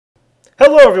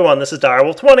Hello everyone, this is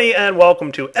Direwolf20 and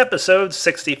welcome to episode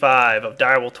 65 of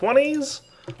Direwolf20's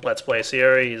Let's Play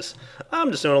series.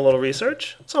 I'm just doing a little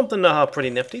research, something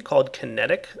pretty nifty called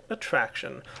kinetic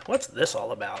attraction. What's this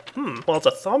all about? Well, it's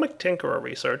a Thaumic Tinkerer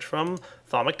research from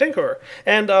Thaumic Tinkerer,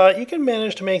 and you can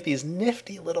manage to make these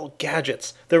nifty little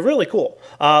gadgets. They're really cool.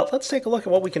 Let's take a look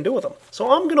at what we can do with them. So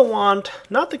I'm going to want,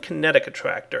 not the kinetic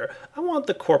attractor, I want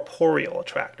the corporeal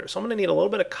attractor. So I'm going to need a little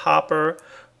bit of copper,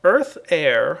 earth,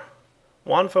 air,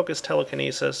 wand focus,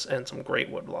 telekinesis, and some great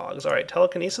wood logs. Alright,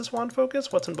 telekinesis, wand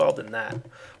focus, what's involved in that?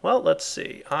 Well, let's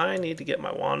see. I need to get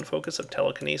my wand focus of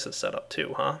telekinesis set up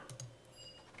too, huh?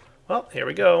 Well, here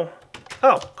we go.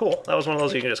 Oh, cool. That was one of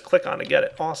those you can just click on to get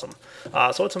it. Awesome.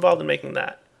 So what's involved in making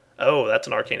that? Oh, that's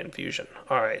an arcane infusion.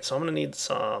 Alright, so I'm going to need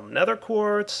some nether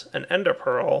quartz, an ender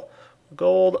pearl,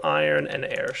 gold, iron, and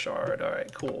air shard.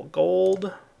 Alright, cool.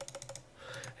 Gold.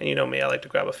 And you know me, I like to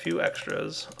grab a few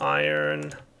extras.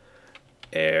 Iron,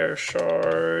 air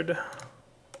shard,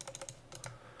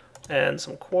 and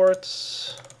some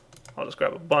quartz. I'll just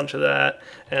grab a bunch of that.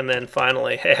 And then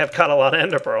finally, hey, I've got a lot of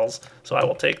ender pearls, so I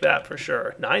will take that for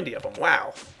sure. 90 of them,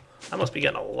 wow. I must be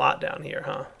getting a lot down here,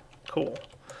 huh? Cool.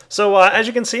 So as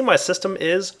you can see, my system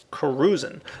is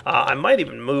cruising. I might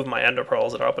even move my ender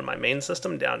pearls that are up in my main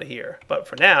system down to here. But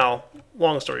for now,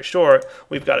 long story short,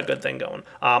 we've got a good thing going.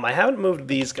 I haven't moved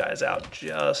these guys out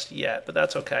just yet, but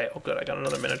that's okay. Oh good, I got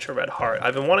another miniature red heart.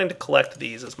 I've been wanting to collect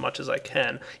these as much as I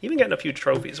can, even getting a few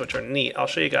trophies, which are neat. I'll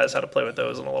show you guys how to play with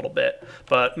those in a little bit.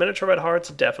 But miniature red hearts,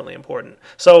 definitely important.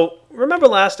 So remember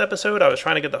last episode, I was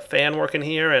trying to get the fan working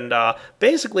here, and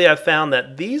basically I found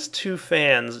that these two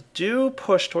fans do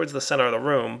push towards the center of the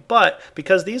room, but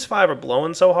because these 5 are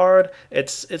blowing so hard,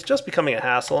 it's just becoming a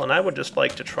hassle, and I would just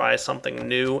like to try something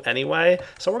new anyway.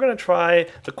 So we're going to try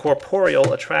the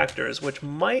corporeal attractors, which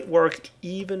might work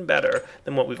even better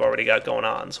than what we've already got going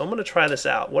on. So I'm going to try this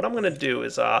out. What I'm going to do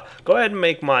is go ahead and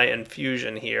make my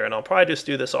infusion here, and I'll probably just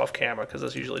do this off camera because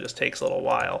this usually just takes a little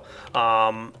while,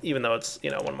 even though it's,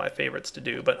 you know, one of my favorites to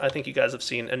do. But I think you guys have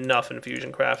seen enough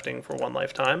infusion crafting for one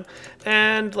lifetime.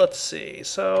 And let's see.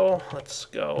 So let's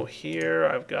go here.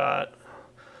 I've got,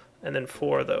 and then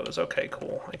 4 of those. Okay,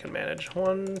 cool. I can manage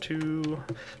 1, 2.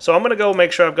 So I'm going to go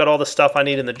make sure I've got all the stuff I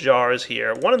need in the jars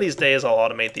here. One of these days I'll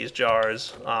automate these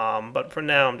jars, but for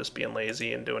now I'm just being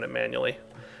lazy and doing it manually.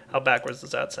 How backwards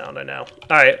does that sound? I know.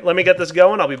 Alright, let me get this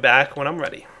going. I'll be back when I'm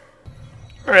ready.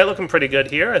 Alright, looking pretty good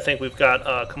here. I think we've got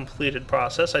a completed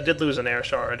process. I did lose an air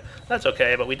shard. That's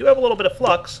okay, but we do have a little bit of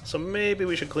flux, so maybe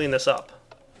we should clean this up.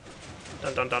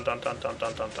 Dun dun dun dun dun dun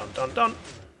dun dun dun dun dun.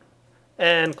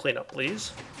 And clean up,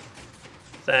 please.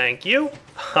 Thank you.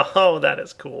 Oh, that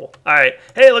is cool. Alright.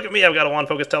 Hey, look at me. I've got a wand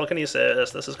focus telekinesis.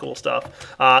 This is cool stuff.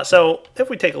 So if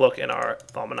we take a look in our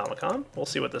Thaumonomicon, we'll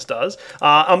see what this does.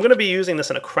 I'm going to be using this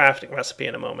in a crafting recipe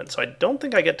in a moment, so I don't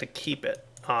think I get to keep it.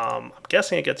 I'm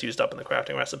guessing it gets used up in the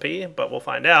crafting recipe, but we'll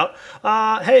find out.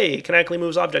 Hey, kinetically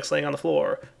moves objects laying on the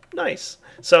floor. Nice.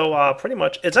 So pretty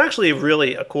much, it's actually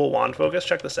really a cool wand focus.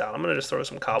 Check this out. I'm going to just throw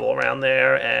some cobble around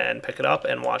there and pick it up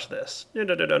and watch this. I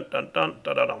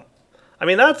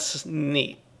mean, that's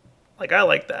neat. Like, I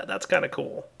like that. That's kind of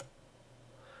cool.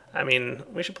 I mean,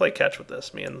 we should play catch with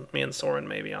this, me and Soren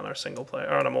maybe on our single player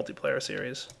or on a multiplayer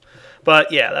series.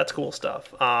 But yeah, that's cool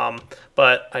stuff.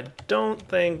 But I don't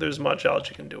think there's much else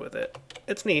you can do with it.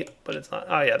 It's neat, but it's not.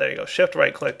 Oh yeah, there you go. Shift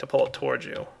right click to pull it towards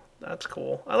you. That's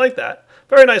cool. I like that.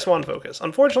 Very nice wand focus.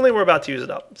 Unfortunately, we're about to use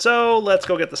it up. So let's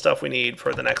go get the stuff we need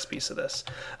for the next piece of this.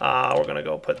 We're going to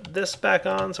go put this back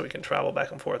on so we can travel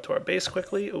back and forth to our base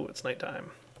quickly. Ooh, it's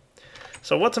nighttime.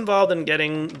 So what's involved in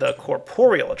getting the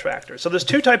corporeal attractor? So there's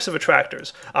 2 types of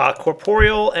attractors,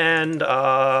 corporeal and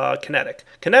kinetic.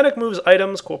 Kinetic moves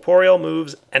items, corporeal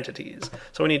moves entities.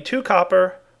 So we need 2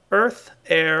 copper, earth,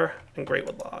 air, and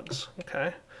greatwood logs.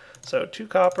 Okay, so 2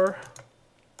 copper.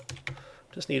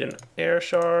 Just need an air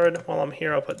shard. While I'm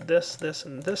here, I'll put this, this,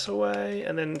 and this away,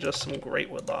 and then just some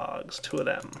greatwood logs, 2 of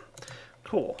them.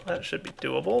 Cool, that should be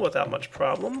doable without much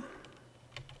problem.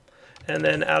 And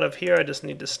then out of here, I just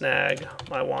need to snag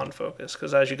my wand focus,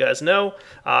 because as you guys know,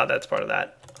 that's part of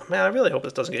that. Man, I really hope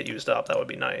this doesn't get used up. That would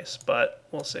be nice, but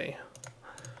we'll see.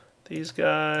 These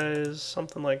guys,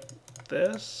 something like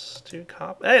this, 2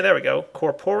 copper. Hey, there we go.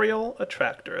 Corporeal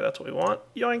attractor. That's what we want.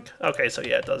 Yoink. Okay, so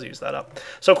yeah, it does use that up.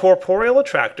 So corporeal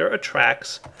attractor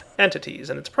attracts entities,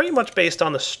 and it's pretty much based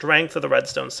on the strength of the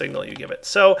redstone signal you give it.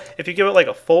 So if you give it like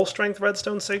a full strength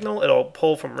redstone signal, it'll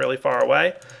pull from really far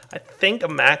away. I think a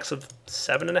max of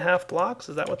 7.5 blocks.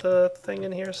 Is that what the thing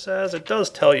in here says? It does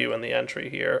tell you in the entry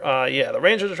here. Yeah, the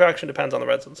range of attraction depends on the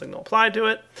redstone signal applied to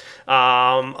it.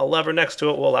 A lever next to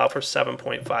it will allow for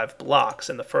 7.5 blocks,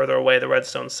 and the further away the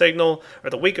redstone signal, or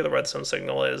the weaker the redstone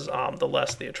signal is, the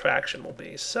less the attraction will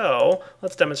be. So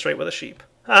let's demonstrate with a sheep.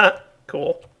 Ha!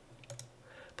 Cool.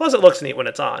 Plus, it looks neat when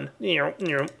it's on.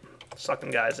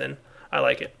 Sucking guys in. I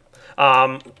like it.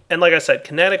 And like I said,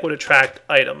 kinetic would attract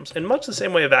items in much the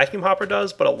same way a vacuum hopper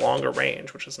does, but a longer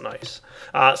range, which is nice.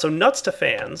 So nuts to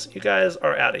fans. You guys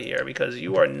are out of here because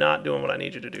you are not doing what I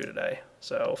need you to do today.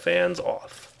 So fans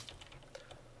off.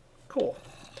 Cool.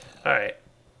 All right.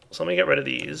 So let me get rid of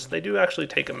these. They do actually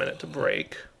take a minute to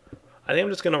break. I think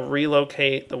I'm just going to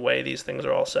relocate the way these things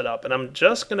are all set up. And I'm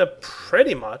just going to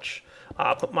pretty much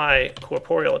put my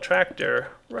corporeal attractor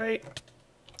right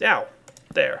down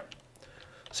there.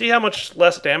 See how much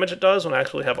less damage it does when I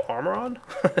actually have armor on?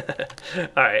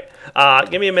 Alright,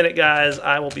 give me a minute, guys.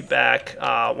 I will be back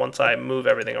once I move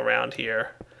everything around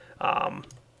here.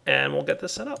 And we'll get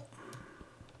this set up.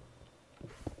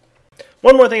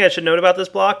 One more thing I should note about this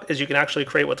block is you can actually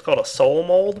create what's called a soul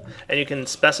mold, and you can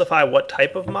specify what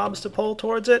type of mobs to pull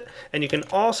towards it, and you can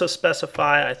also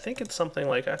specify, I think it's something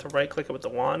like, I have to right click it with the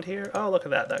wand here. Oh, look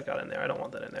at that, that got in there. I don't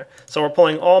want that in there. So we're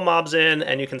pulling all mobs in,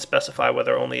 and you can specify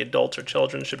whether only adults or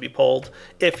children should be pulled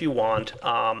if you want,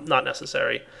 not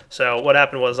necessary. So what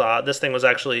happened was this thing was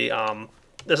actually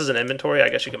this is an inventory. I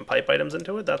guess you can pipe items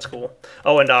into it. That's cool.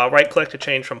 Oh, and right-click to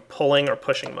change from pulling or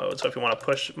pushing mode. So if you want to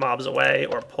push mobs away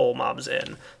or pull mobs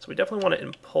in. So we definitely want it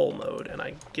in pull mode. And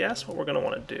I guess what we're going to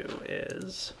want to do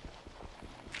is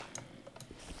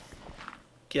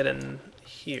get in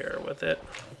here with it.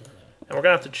 And we're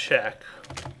going to have to check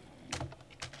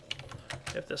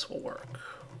if this will work.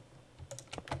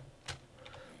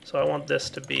 So I want this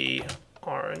to be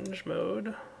orange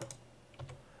mode.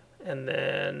 And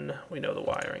then we know the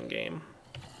wiring game.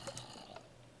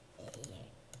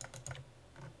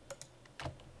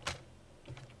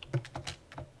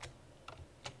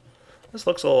 This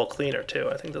looks a little cleaner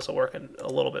too. I think this will work a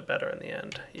little bit better in the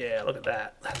end. Yeah, look at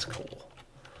that. That's cool.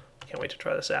 Can't wait to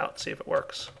try this out, see if it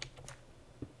works.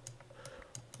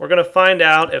 We're going to find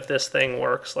out if this thing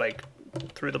works like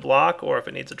through the block or if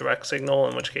it needs a direct signal,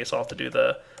 in which case I'll have to do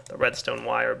the redstone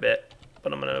wire bit.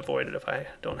 But I'm going to avoid it if I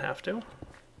don't have to.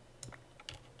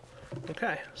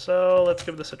 Okay, so let's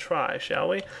give this a try, shall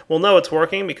we? We'll know it's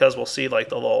working because we'll see like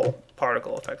the little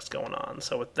particle effects going on.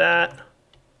 So with that,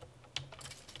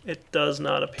 it does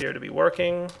not appear to be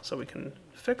working, so we can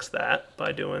fix that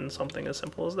by doing something as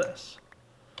simple as this.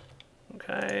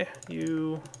 Okay,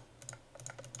 you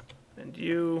and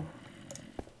you,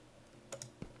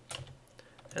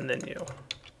 and then you.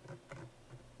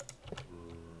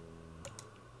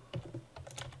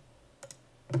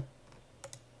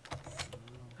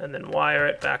 And then wire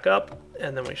it back up,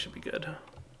 and then we should be good.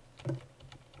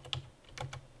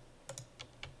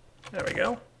 There we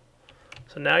go.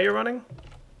 So now you're running?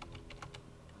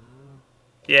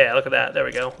 Yeah, look at that. There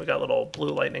we go. We got little blue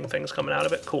lightning things coming out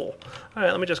of it. Cool. All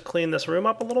right, let me just clean this room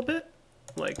up a little bit.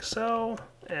 Like so.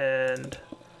 And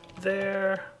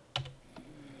there.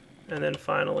 And then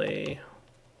finally...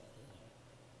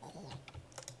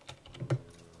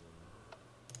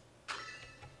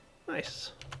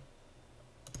 Nice.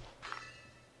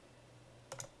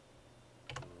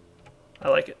 I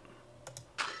like it.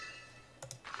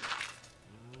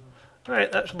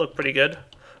 Alright, that should look pretty good.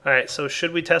 Alright, so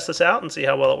should we test this out and see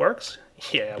how well it works?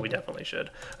 Yeah, we definitely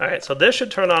should. Alright, so this should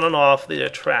turn on and off the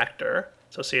attractor.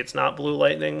 So see, it's not blue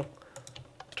lightning.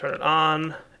 Turn it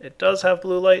on. It does have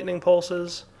blue lightning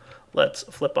pulses. Let's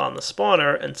flip on the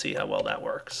spawner and see how well that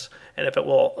works. And if it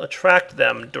will attract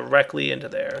them directly into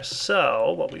there.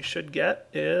 So what we should get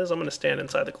is, I'm going to stand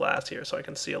inside the glass here so I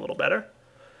can see a little better.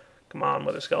 Come on,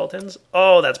 wither skeletons.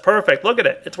 Oh, that's perfect. Look at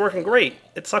it. It's working great.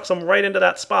 It sucks them right into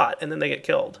that spot, and then they get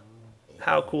killed.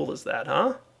 How cool is that,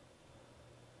 huh?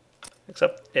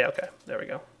 Except, yeah, okay. There we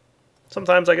go.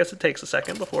 Sometimes I guess it takes a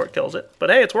second before it kills it.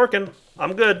 But hey, it's working.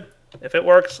 I'm good. If it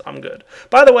works, I'm good.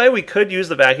 By the way, we could use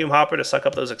the vacuum hopper to suck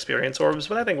up those experience orbs,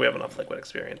 but I think we have enough liquid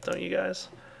experience, don't you guys?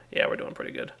 Yeah, we're doing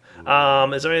pretty good.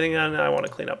 Is there anything I want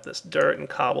to clean up? This dirt and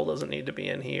cobble doesn't need to be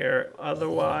in here.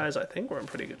 Otherwise, I think we're in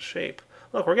pretty good shape.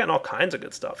 Look, we're getting all kinds of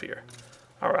good stuff here.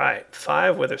 All right,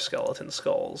 5 wither skeleton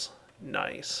skulls.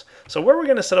 Nice. So where are we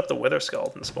going to set up the wither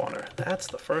skeleton spawner? That's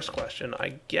the first question.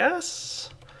 I guess,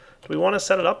 do we want to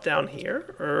set it up down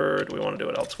here, or do we want to do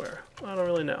it elsewhere? I don't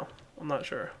really know. I'm not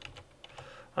sure.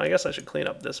 I guess I should clean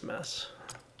up this mess.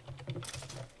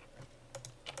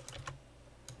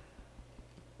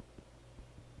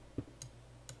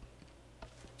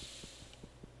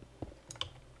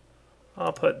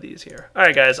 I'll put these here.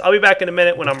 Alright guys, I'll be back in a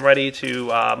minute when I'm ready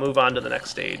to move on to the next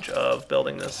stage of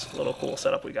building this little cool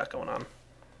setup we got going on.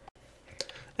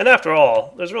 And after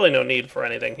all, there's really no need for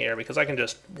anything here because I can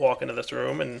just walk into this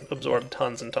room and absorb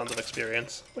tons and tons of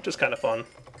experience, which is kind of fun.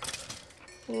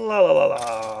 La la la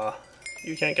la.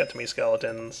 You can't get to me,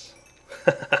 skeletons.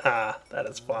 That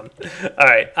is fun.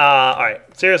 Alright,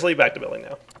 seriously, back to building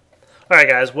now. Alright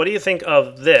guys, what do you think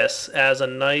of this as a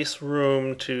nice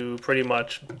room to pretty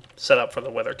much set up for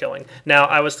the wither killing? Now,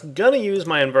 I was going to use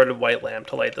my inverted white lamp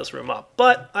to light this room up,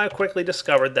 but I quickly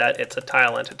discovered that it's a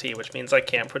tile entity, which means I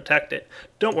can't protect it.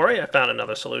 Don't worry, I found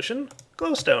another solution.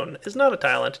 Glowstone is not a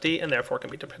tile entity and therefore can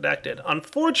be protected.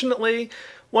 Unfortunately,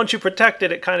 once you protect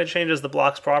it, it kind of changes the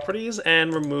block's properties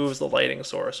and removes the lighting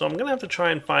source. So I'm going to have to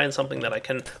try and find something that I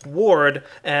can ward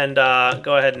and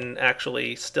go ahead and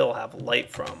actually still have light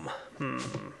from.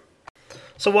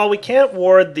 So while we can't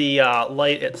ward the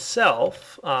light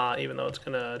itself, even though it's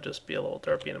going to just be a little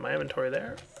derpy in my inventory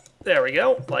there. There we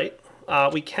go, light.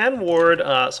 We can ward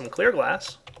some clear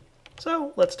glass.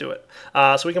 So let's do it.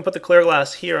 So we can put the clear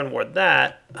glass here and ward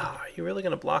that. Are you really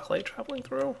going to block light traveling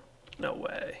through? No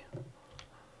way.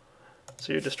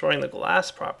 So you're destroying the glass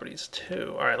properties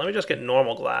too. Alright, let me just get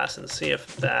normal glass and see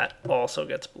if that also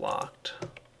gets blocked.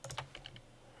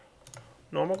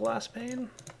 Normal glass pane?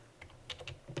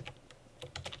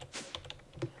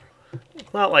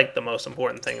 It's not like the most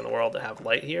important thing in the world to have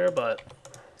light here, but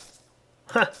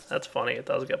that's funny, it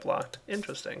does get blocked.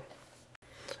 Interesting.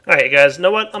 Alright guys, you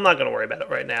know what? I'm not going to worry about it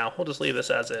right now. We'll just leave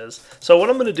this as is. So what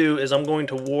I'm going to do is I'm going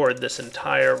to ward this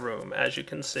entire room. As you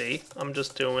can see, I'm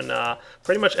just doing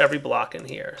pretty much every block in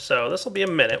here. So this will be a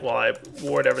minute while I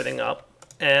ward everything up,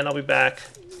 and I'll be back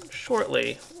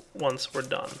shortly once we're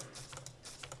done.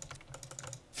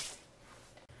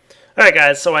 Alright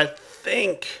guys, so I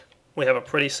think we have a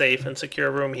pretty safe and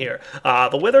secure room here.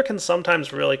 The wither can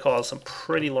sometimes really cause some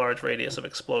pretty large radius of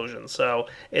explosions, so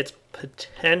it's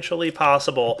potentially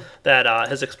possible that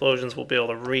his explosions will be able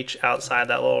to reach outside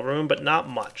that little room, but not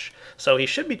much. So he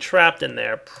should be trapped in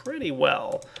there pretty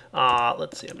well.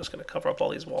 Let's see, I'm just going to cover up all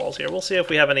these walls here. We'll see if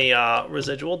we have any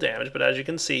residual damage, but as you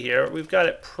can see here, we've got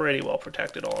it pretty well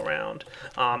protected all around,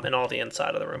 and all the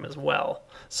inside of the room as well.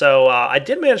 So I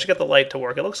did manage to get the light to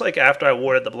work. It looks like after I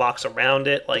warded the blocks around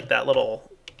it, like that little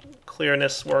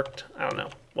clearness worked. I don't know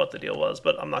what the deal was,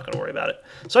 but I'm not going to worry about it.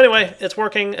 So anyway, it's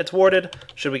working, it's warded.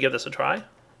 Should we give this a try?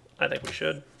 I think we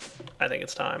should. I think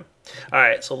it's time.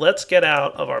 Alright, so let's get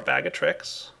out of our bag of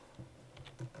tricks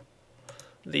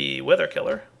the Wither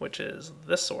Killer, which is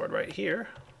this sword right here.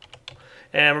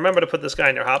 And remember to put this guy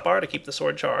in your hotbar to keep the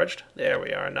sword charged. There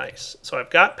we are, nice. So I've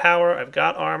got power, I've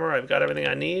got armor, I've got everything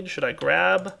I need. Should I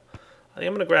grab? I think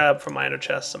I'm going to grab from my inner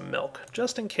chest some milk,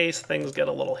 just in case things get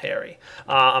a little hairy.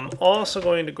 I'm also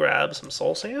going to grab some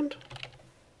soul sand,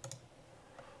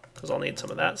 because I'll need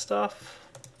some of that stuff.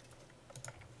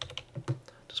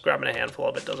 Just grabbing a handful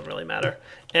of it doesn't really matter.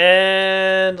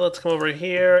 And let's come over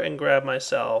here and grab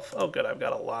myself, oh good, I've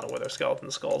got a lot of wither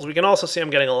skeleton skulls. We can also see I'm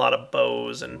getting a lot of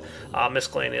bows and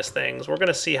miscellaneous things. We're going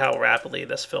to see how rapidly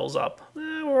this fills up.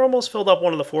 We're almost filled up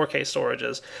one of the 4K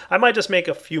storages. I might just make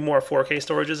a few more 4K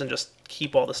storages and just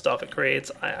keep all the stuff it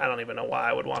creates. I don't even know why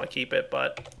I would want to keep it,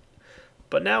 but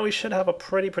now we should have a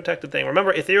pretty protected thing.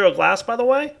 Remember, ethereal glass, by the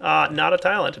way, not a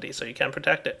tile entity, so you can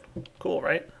protect it. Cool,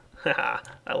 right? Haha,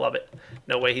 I love it.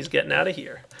 No way he's getting out of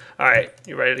here. Alright,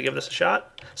 you ready to give this a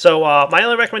shot? So my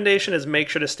only recommendation is make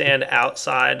sure to stand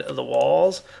outside of the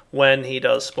walls when he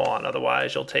does spawn.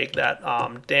 Otherwise, you'll take that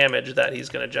damage that he's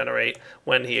going to generate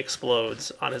when he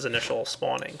explodes on his initial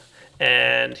spawning.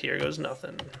 And here goes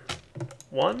nothing.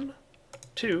 1,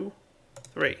 2,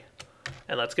 3.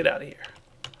 And let's get out of here.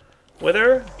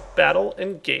 Wither, battle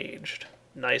engaged.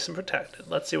 Nice and protected.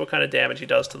 Let's see what kind of damage he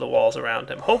does to the walls around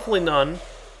him. Hopefully none,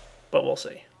 but we'll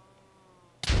see.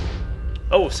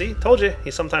 Oh, see? Told you.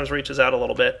 He sometimes reaches out a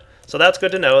little bit. So that's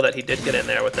good to know that he did get in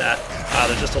there with that.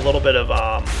 There's just a little bit of...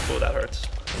 oh, that hurts.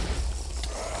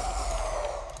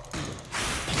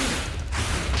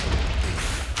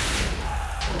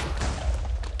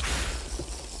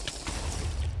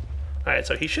 Alright,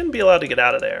 so he shouldn't be allowed to get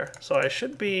out of there. So I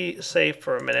should be safe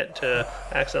for a minute to...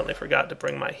 accidentally forgot to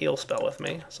bring my heal spell with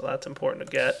me. So that's important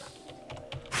to get.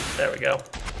 There we go.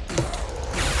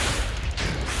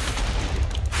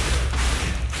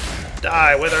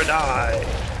 Die, wither, die.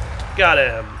 Got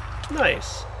him.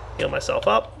 Nice. Heal myself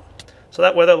up. So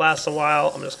that wither lasts a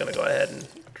while. I'm just going to go ahead and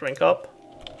drink up.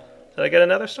 Did I get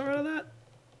another star out of that?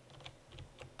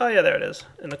 Oh yeah, there it is,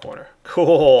 in the corner.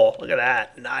 Cool, look at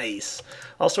that, nice.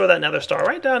 I'll store that nether star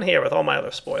right down here with all my other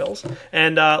spoils.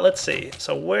 And let's see,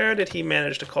 so where did he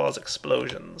manage to cause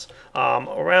explosions?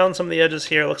 Around some of the edges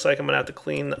here, looks like I'm gonna have to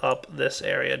clean up this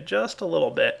area just a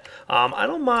little bit. I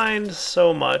don't mind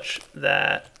so much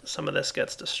that some of this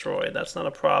gets destroyed. That's not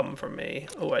a problem for me.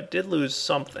 Oh, I did lose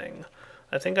something.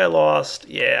 I think I lost,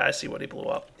 yeah, I see what he blew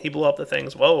up. He blew up the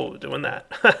things, whoa, doing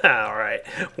that. All right,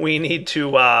 we need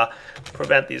to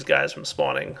prevent these guys from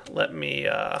spawning. Let me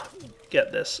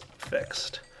get this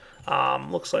fixed.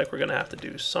 Looks like we're gonna have to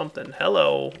do something.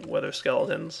 Hello, wither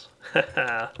skeletons.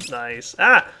 Nice,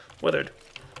 withered.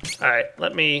 All right,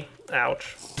 let me,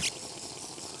 ouch.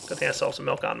 Good thing I still have some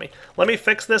milk on me. Let me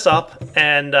fix this up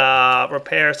and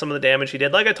repair some of the damage he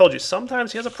did. Like I told you,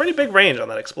 sometimes he has a pretty big range on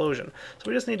that explosion.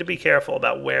 So we just need to be careful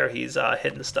about where he's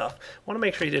hitting stuff. Want to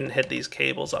make sure he didn't hit these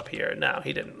cables up here. No,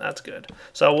 he didn't. That's good.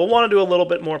 So we'll want to do a little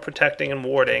bit more protecting and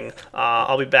warding.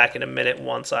 I'll be back in a minute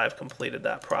once I've completed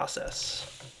that process.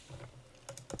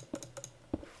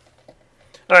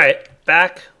 All right,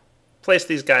 back. Place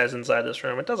these guys inside this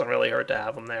room. It doesn't really hurt to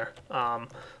have them there.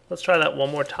 Let's try that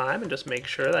one more time and just make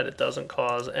sure that it doesn't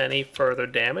cause any further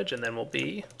damage, and then we'll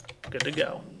be good to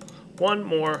go. One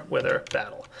more wither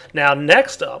battle. Now,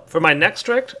 next up, for my next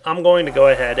trick, I'm going to go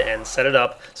ahead and set it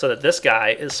up so that this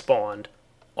guy is spawned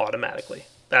automatically.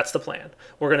 That's the plan.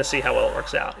 We're going to see how well it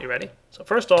works out. You ready? So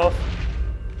first off,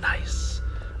 nice.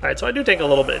 All right, so I do take a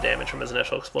little bit of damage from his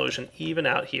initial explosion, even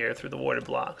out here through the warded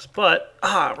blocks. But,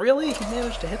 really? He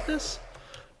managed to hit this?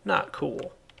 Not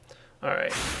cool.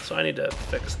 Alright, so I need to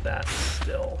fix that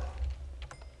still.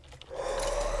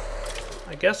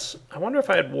 I guess, I wonder if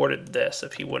I had warded this,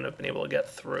 if he wouldn't have been able to get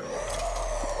through.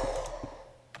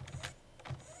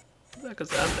 What the heck is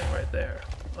that thing right there?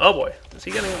 Oh boy, is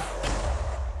he getting...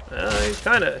 he's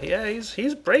kind of, yeah,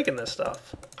 he's breaking this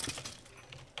stuff.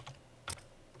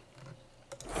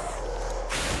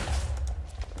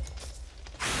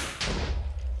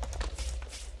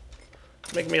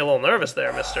 Making me a little nervous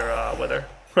there, Mr. Wither.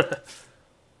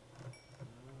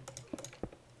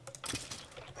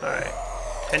 Alright,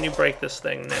 can you break this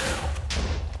thing now?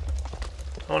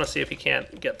 I want to see if he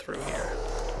can't get through here.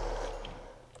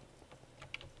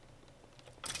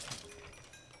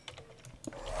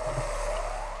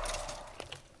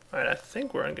 Alright, I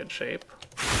think we're in good shape.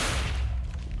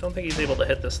 Don't think he's able to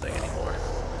hit this thing anymore.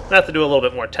 I'm gonna have to do a little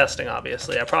bit more testing,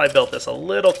 obviously. I probably built this a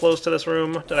little close to this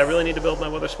room. Did I really need to build my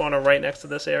wither spawner right next to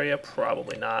this area?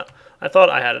 Probably not. I thought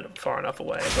I had it far enough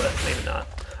away, but maybe not.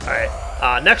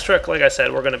 Alright, next trick, like I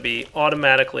said, we're gonna be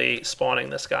automatically spawning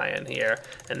this guy in here.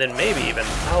 And then maybe even,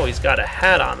 oh, he's got a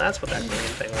hat on. That's what that green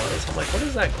thing was. I'm like, what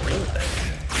is that green thing?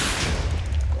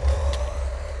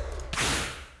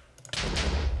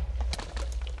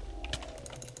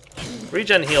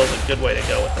 Regen heal is a good way to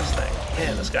go with this thing.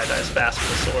 Man, this guy dies fast with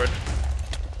the sword.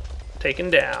 Taken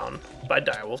down by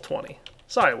Direwolf 20.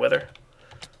 Sorry, Wither.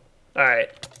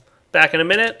 Alright, back in a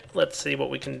minute. Let's see what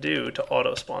we can do to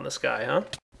auto-spawn this guy, huh?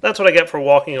 That's what I get for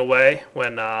walking away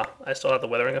when I still have the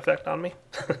withering effect on me.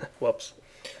 Whoops.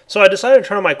 So I decided to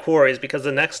turn on my quarries because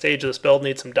the next stage of this build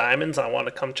needs some diamonds. I want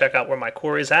to come check out where my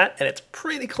quarry's at, and it's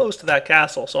pretty close to that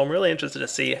castle. So I'm really interested to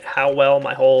see how well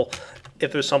my whole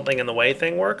if there's something in the way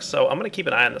thing works. So I'm going to keep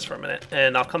an eye on this for a minute,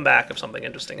 and I'll come back if something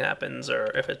interesting happens or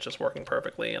if it's just working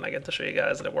perfectly and I get to show you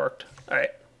guys that it worked. Alright,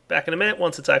 back in a minute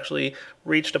once it's actually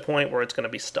reached a point where it's going to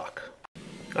be stuck.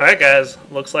 Alright guys,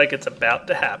 looks like it's about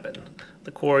to happen.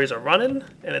 The quarries are running,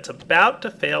 and it's about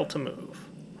to fail to move.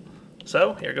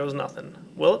 So, here goes nothing.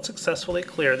 Will it successfully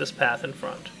clear this path in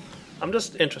front? I'm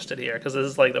just interested here, because this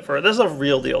is like the first, this is a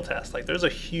real deal test. Like, there's a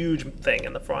huge thing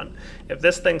in the front. If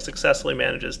this thing successfully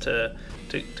manages to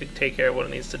take care of what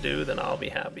it needs to do, then I'll be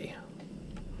happy.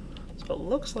 So it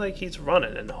looks like he's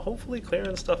running and hopefully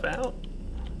clearing stuff out.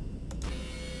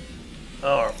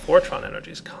 Oh, our Fortron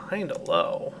energy is kind of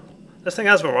low. This thing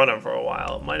has been running for a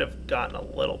while. It might have gotten a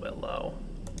little bit low.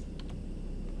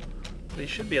 But he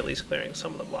should be at least clearing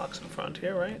some of the blocks in front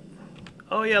here, right?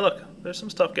 Oh yeah, look, there's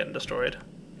some stuff getting destroyed.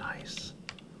 Nice.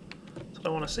 That's what I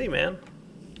want to see, man.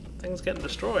 Things getting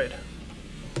destroyed.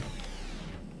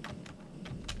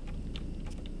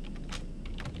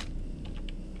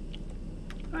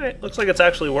 Alright, looks like it's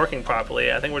actually working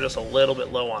properly. I think we're just a little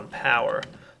bit low on power.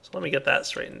 So let me get that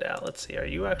straightened out. Let's see, are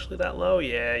you actually that low?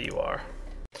 Yeah, you are.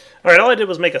 Alright, all I did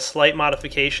was make a slight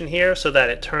modification here so that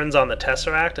it turns on the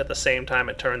Tesseract at the same time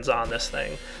it turns on this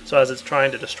thing. So as it's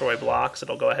trying to destroy blocks,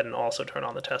 it'll go ahead and also turn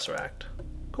on the Tesseract.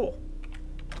 Cool.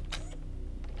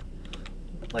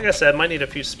 Like I said, might need a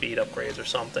few speed upgrades or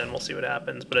something. We'll see what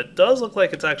happens. But it does look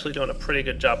like it's actually doing a pretty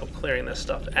good job of clearing this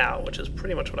stuff out, which is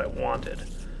pretty much what I wanted.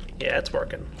 Yeah, it's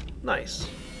working. Nice.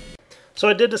 So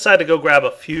I did decide to go grab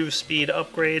a few speed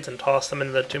upgrades and toss them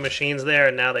into the two machines there,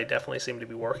 and now they definitely seem to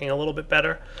be working a little bit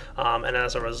better. And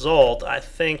as a result, I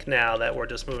think now that we're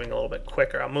just moving a little bit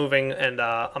quicker. I'm moving and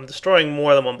I'm destroying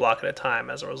more than one block at a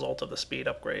time as a result of the speed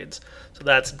upgrades. So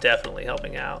that's definitely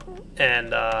helping out.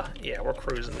 And yeah, we're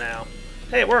cruising now.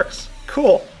 Hey, it works.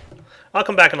 Cool. I'll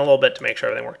come back in a little bit to make sure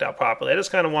everything worked out properly. I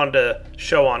just kind of wanted to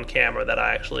show on camera that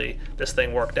this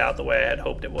thing worked out the way I had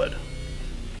hoped it would.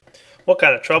 What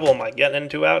kind of trouble am I getting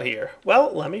into out here?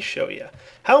 Well, let me show you.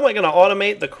 How am I going to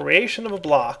automate the creation of a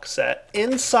block set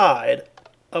inside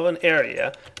of an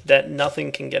area that nothing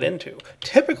can get into?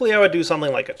 Typically, I would do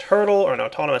something like a turtle or an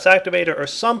autonomous activator or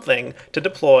something to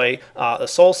deploy the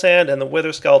soul sand and the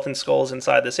wither skeleton skulls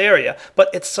inside this area, but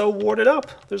it's so warded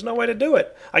up. There's no way to do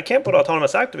it. I can't put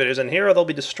autonomous activators in here or they'll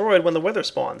be destroyed when the wither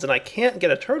spawns, and I can't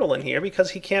get a turtle in here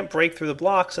because he can't break through the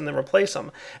blocks and then replace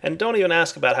them. And don't even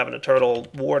ask about having a turtle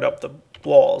ward up the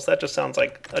walls. That just sounds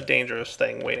like a dangerous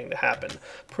thing waiting to happen.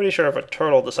 Pretty sure if a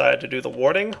turtle decided to do the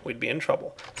warding, we'd be in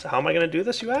trouble. So how am I going to do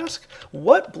this, you ask?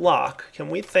 What block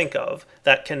can we think of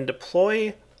that can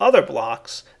deploy other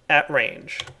blocks at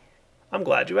range? I'm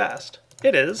glad you asked.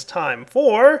 It is time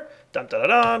for dun, dun, dun,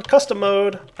 dun, custom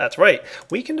mode. That's right.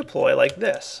 We can deploy like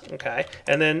this, okay?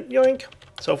 And then yoink.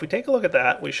 So if we take a look at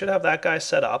that, we should have that guy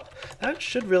set up. That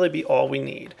should really be all we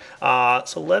need.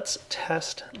 So let's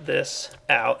test this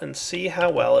out and see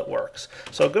how well it works.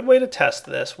 So a good way to test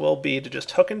this will be to just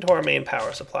hook into our main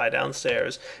power supply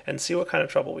downstairs and see what kind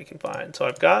of trouble we can find. So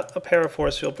I've got a pair of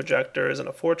force field projectors and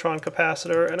a Fortron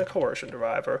capacitor and a coercion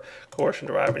deriver. Coercion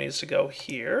deriver needs to go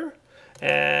here.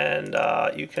 And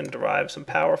you can derive some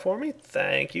power for me.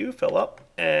 Thank you. Fill up.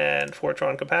 And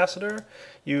Fortron capacitor,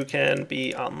 you can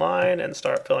be online and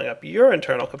start filling up your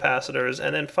internal capacitors.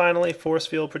 And then finally, force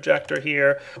field projector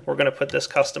here. We're going to put this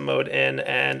custom mode in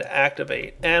and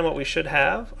activate. And what we should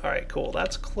have, all right, cool.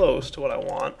 That's close to what I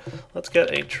want. Let's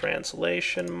get a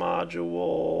translation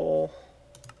module.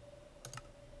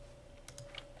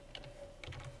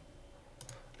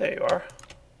 There you are.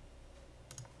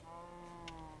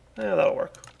 Yeah, that'll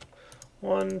work.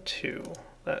 1, 2.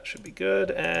 That should be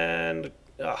good. And,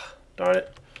 darn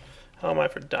it. How am I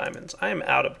for diamonds? I am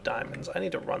out of diamonds. I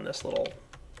need to run this little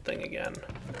thing again.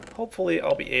 Hopefully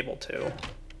I'll be able to.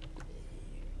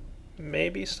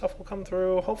 Maybe stuff will come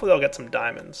through. Hopefully I'll get some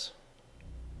diamonds.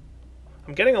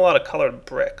 I'm getting a lot of colored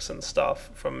bricks and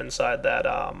stuff from inside that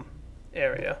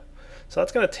area. So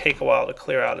that's going to take a while to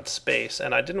clear out its space,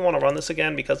 and I didn't want to run this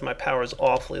again because my power is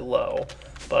awfully low,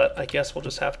 but I guess we'll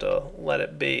just have to let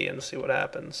it be and see what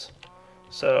happens.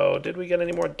 So did we get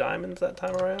any more diamonds that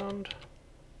time around?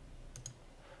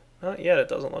 Not yet, it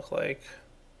doesn't look like.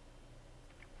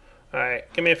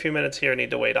 Alright, give me a few minutes here,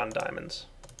 need to wait on diamonds.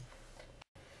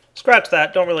 Scratch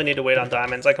that, don't really need to wait on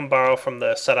diamonds. I can borrow from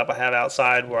the setup I have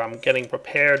outside where I'm getting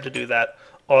prepared to do that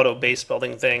auto base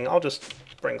building thing. I'll just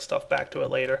bring stuff back to it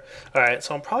later. Alright,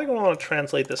 so I'm probably going to want to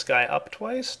translate this guy up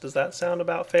twice. Does that sound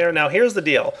about fair? Now here's the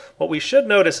deal. What we should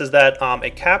notice is that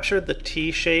it captured the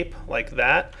T shape like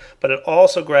that, but it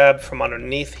also grabbed from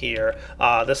underneath here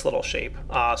this little shape.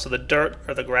 So the dirt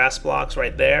or the grass blocks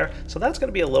right there. So that's going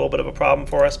to be a little bit of a problem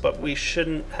for us, but we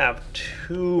shouldn't have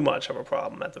too much of a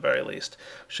problem at the very least.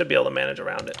 Should be able to manage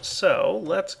around it. So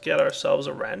let's get ourselves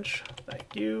a wrench.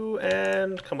 Thank you,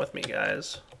 and come with me,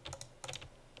 guys.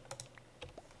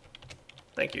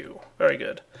 Thank you. Very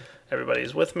good.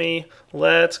 Everybody's with me.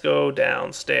 Let's go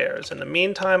downstairs. In the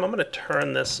meantime, I'm going to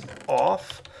turn this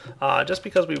off just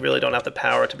because we really don't have the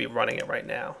power to be running it right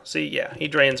now. See, yeah, he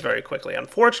drains very quickly.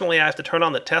 Unfortunately, I have to turn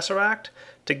on the Tesseract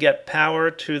to get power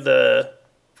to the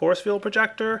force field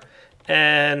projector,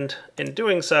 and in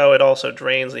doing so, it also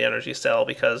drains the energy cell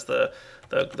because the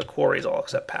quarries all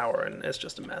accept power, and it's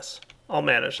just a mess. I'll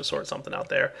manage to sort something out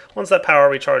there. Once that power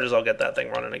recharges, I'll get that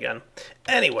thing running again.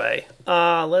 Anyway,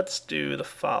 let's do the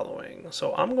following.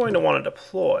 So I'm going to want to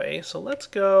deploy. So let's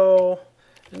go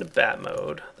into bat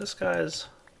mode. This guy's...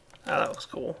 that looks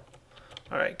cool.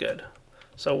 All right, good.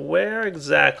 So where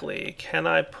exactly can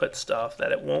I put stuff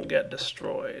that it won't get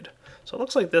destroyed? So it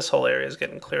looks like this whole area is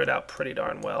getting cleared out pretty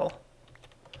darn well.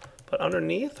 But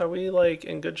underneath, are we like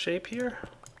in good shape here?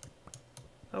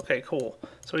 Okay, cool.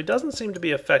 So he doesn't seem to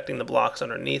be affecting the blocks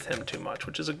underneath him too much,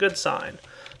 which is a good sign.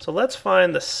 So let's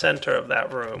find the center of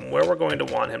that room where we're going to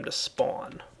want him to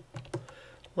spawn.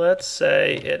 Let's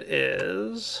say it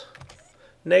is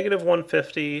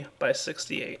 -150 by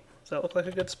 68. Does that look like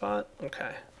a good spot?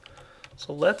 Okay.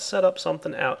 So let's set up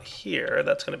something out here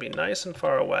that's going to be nice and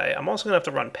far away. I'm also going to have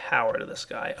to run power to this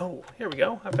guy. Oh, here we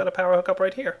go. I've got a power hookup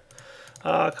right here.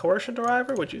 Coercion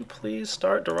deriver, would you please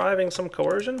start deriving some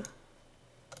coercion?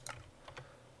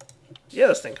 Yeah,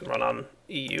 this thing can run on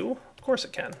EU. Of course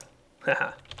it can.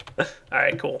 Haha.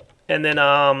 Alright, cool. And then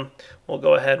we'll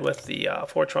go ahead with the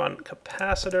Fortron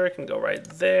capacitor. It can go right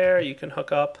there. You can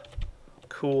hook up.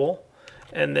 Cool.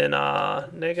 And then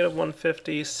negative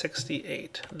 150,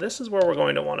 68. This is where we're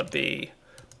going to want to be.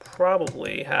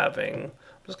 Probably having...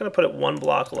 I'm just going to put it one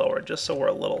block lower just so we're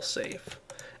a little safe.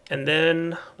 And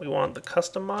then we want the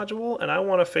custom module, and I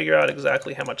want to figure out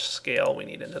exactly how much scale we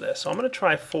need into this. So I'm going to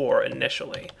try 4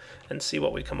 initially and see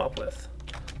what we come up with.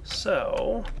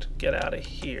 So, to get out of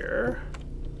here...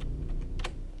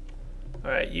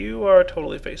 Alright, you are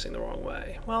totally facing the wrong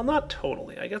way. Well, not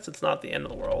totally. I guess it's not the end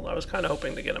of the world. I was kind of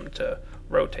hoping to get him to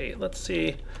rotate. Let's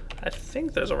see. I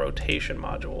think there's a rotation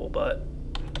module, but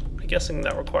I'm guessing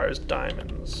that requires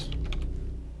diamonds.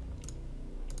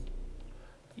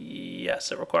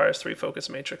 Yes, it requires 3 focus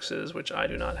matrices, which I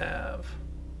do not have.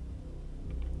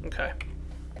 Okay.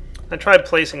 I tried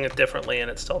placing it differently, and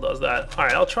it still does that. All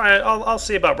right, I'll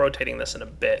see about rotating this in a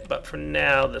bit, but for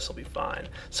now, this will be fine.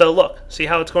 So look, see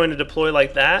how it's going to deploy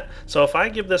like that? So if I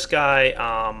give this guy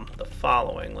the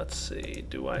following, let's see,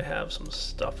 do I have some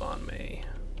stuff on me?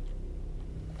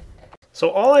 So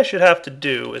all I should have to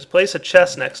do is place a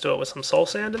chest next to it with some soul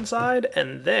sand inside,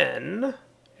 and then,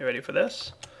 you ready for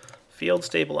this? Field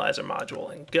stabilizer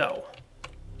module, and go.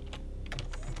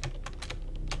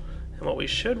 And what we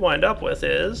should wind up with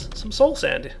is some soul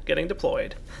sand getting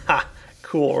deployed. Ha!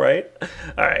 Cool, right?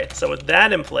 Alright, so with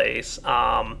that in place,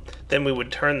 then we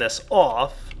would turn this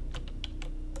off.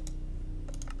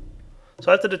 So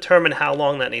I have to determine how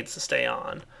long that needs to stay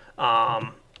on.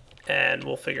 And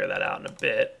we'll figure that out in a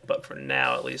bit, but for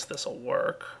now at least this will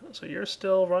work. So you're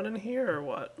still running here or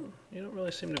what? You don't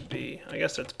really seem to be. I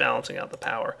guess it's balancing out the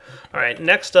power. Alright,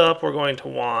 next up we're going to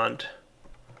want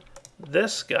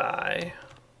this guy.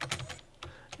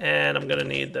 And I'm going to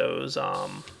need those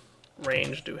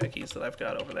range doohickeys that I've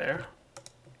got over there.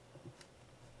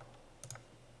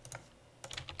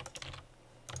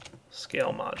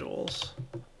 Scale modules.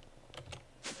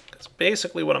 Because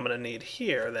basically what I'm going to need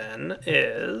here then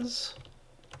is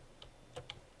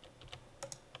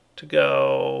to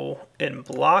go in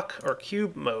block or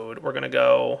cube mode. We're going to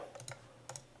go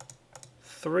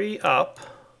 3 up,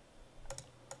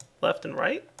 left and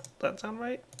right. Does that sound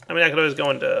right? I mean, I could always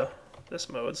go into this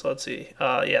mode, so let's see.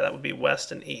 Yeah, that would be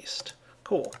west and east.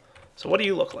 Cool. So what do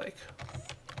you look like?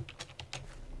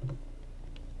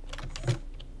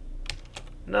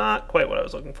 Not quite what I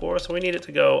was looking for, so we need it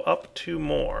to go up 2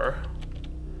 more,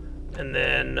 and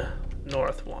then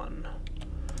north 1.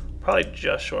 Probably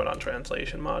just short on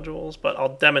translation modules, but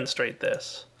I'll demonstrate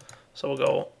this. So we'll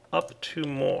go up 2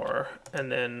 more,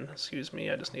 and then, excuse me,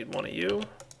 I just need one of you.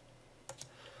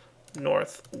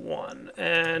 North 1,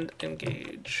 and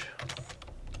engage.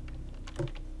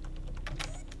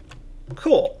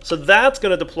 Cool. So that's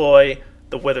going to deploy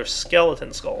the wither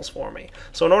skeleton skulls for me.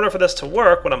 So in order for this to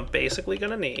work, what I'm basically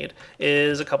going to need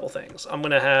is a couple things. I'm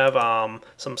going to have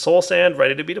some soul sand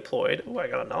ready to be deployed. Ooh, I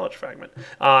got a knowledge fragment.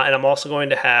 And I'm also going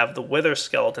to have the wither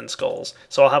skeleton skulls.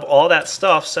 So I'll have all that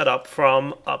stuff set up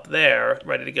from up there,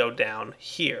 ready to go down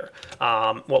here.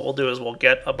 What we'll do is we'll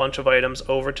get a bunch of items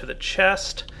over to the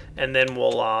chest, and then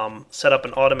we'll set up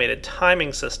an automated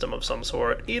timing system of some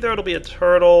sort. Either it'll be a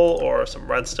turtle or some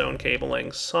redstone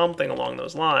cabling, something along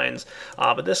those lines.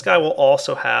 But this guy will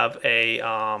also have a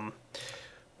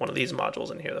one of these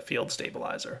modules in here, the field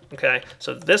stabilizer. Okay,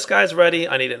 so this guy's ready.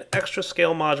 I need an extra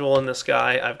scale module in this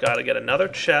guy. I've got to get another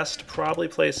chest, probably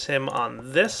place him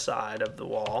on this side of the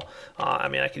wall. I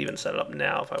mean, I could even set it up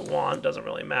now if I want. Doesn't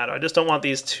really matter. I just don't want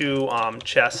these 2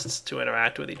 chests to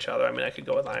interact with each other. I mean, I could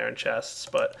go with iron chests,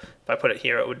 but if I put it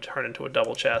here, it would turn into a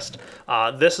double chest.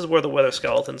 This is where the wither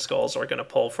skeleton skulls are going to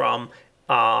pull from.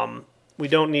 We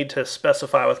don't need to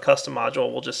specify with custom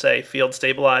module. We'll just say field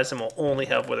stabilize, and we'll only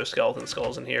have wither skeleton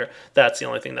skulls in here. That's the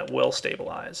only thing that will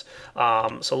stabilize.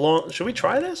 Should we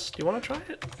try this? Do you want to try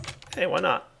it? Hey, why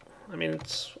not? I mean,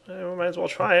 we might as well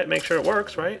try it, make sure it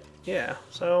works, right? Yeah,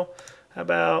 so how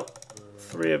about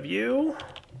 3 of you,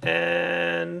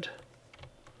 and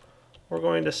we're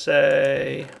going to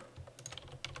say,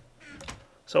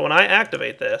 so when I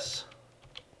activate this,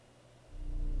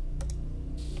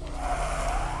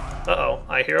 uh-oh,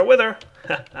 I hear a wither.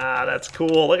 That's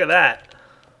cool, look at that.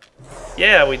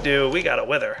 Yeah, we do, we got a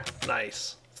wither.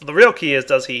 Nice. So the real key is,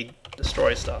 does he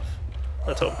destroy stuff?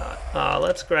 Let's hope not.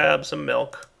 Let's grab some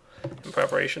milk in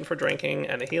preparation for drinking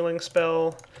and a healing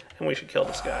spell, and we should kill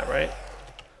this guy, right?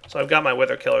 So I've got my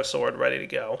wither killer sword ready to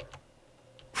go.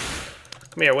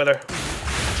 Come here, wither.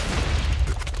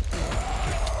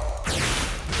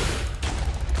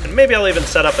 And maybe I'll even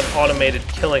set up an automated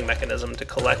killing mechanism to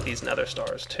collect these nether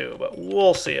stars too, but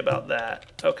we'll see about that.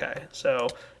 Okay, so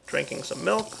drinking some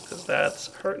milk, because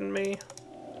that's hurting me.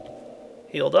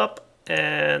 Healed up,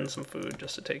 and some food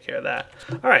just to take care of that.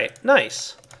 Alright,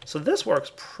 nice. So this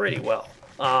works pretty well.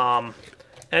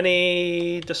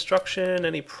 Any destruction,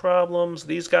 any problems?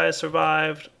 These guys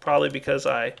survived, probably because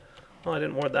I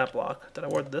didn't ward that block. Did I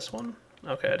ward this one?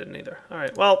 Okay, I didn't either.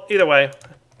 Alright, well, either way,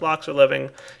 blocks are living.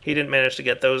 He didn't manage to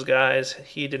get those guys.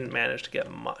 He didn't manage to get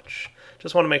much.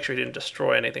 Just want to make sure he didn't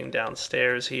destroy anything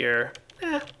downstairs here.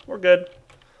 We're good.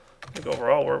 I think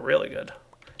overall we're really good.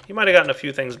 He might have gotten a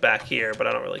few things back here, but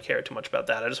I don't really care too much about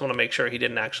that. I just want to make sure he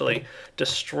didn't actually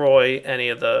destroy any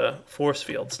of the force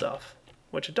field stuff,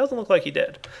 which it doesn't look like he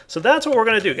did. So that's what we're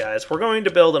going to do, guys. We're going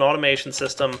to build an automation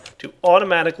system to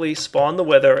automatically spawn the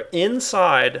wither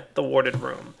inside the warded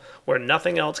room, where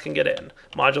nothing else can get in.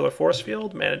 Modular force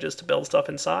field manages to build stuff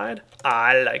inside.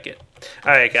 I like it.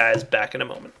 Alright guys, back in a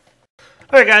moment.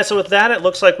 Alright guys, so with that, it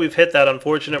looks like we've hit that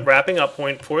unfortunate wrapping up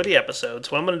point for the episode.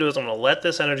 So what I'm going to do is I'm going to let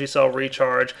this energy cell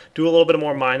recharge, do a little bit of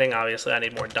more mining. Obviously, I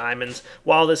need more diamonds.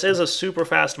 While this is a super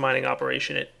fast mining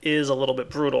operation, it is a little bit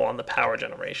brutal on the power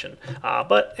generation.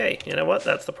 But hey, you know what?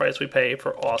 That's the price we pay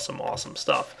for awesome, awesome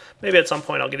stuff. Maybe at some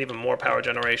point I'll get even more power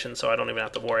generation, so I don't even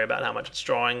have to worry about how much it's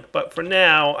drawing. But for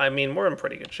now, I mean, we're in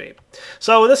pretty good shape.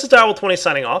 So this is Direwolf20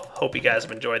 signing off. Hope you guys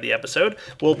have enjoyed the episode.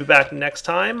 We'll be back next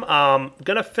time.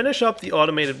 Gonna finish up the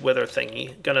automated wither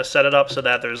thingy. Gonna set it up so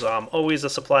that there's always a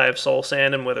supply of soul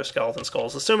sand and wither skeleton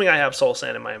skulls. Assuming I have soul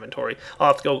sand in my inventory,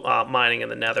 I'll have to go mining in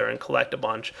the nether and collect a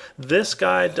bunch. This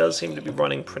guy does seem to be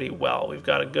running pretty well. We've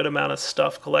got a good amount of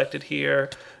stuff collected here.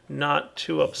 Not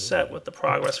too upset with the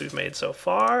progress we've made so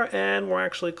far, and we're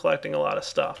actually collecting a lot of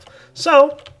stuff.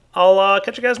 So, I'll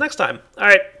catch you guys next time.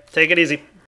 Alright, take it easy.